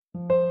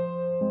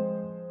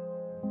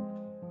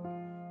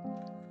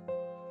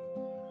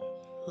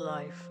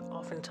Life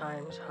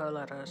oftentimes hurl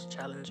at us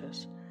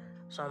challenges,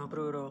 some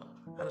brutal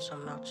and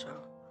some not so.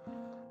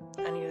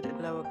 And yet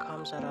it never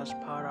comes at us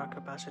par our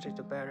capacity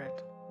to bear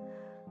it.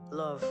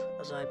 Love,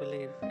 as I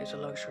believe, is a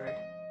luxury.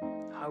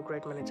 How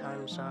great many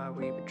times are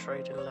we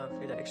betrayed in love,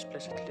 either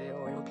explicitly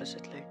or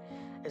implicitly,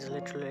 is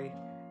literally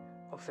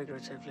or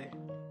figuratively,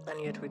 and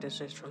yet we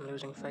desist from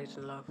losing faith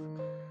in love.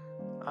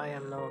 I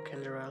am Noah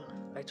Kinderell,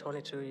 a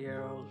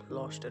 22-year-old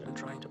law student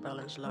trying to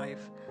balance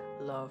life,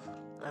 love,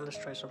 and the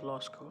stress of law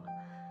school.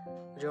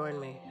 Join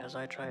me as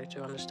I try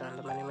to understand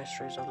the many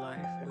mysteries of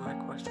life in my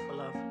quest for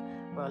love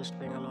whilst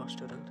being a law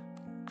student.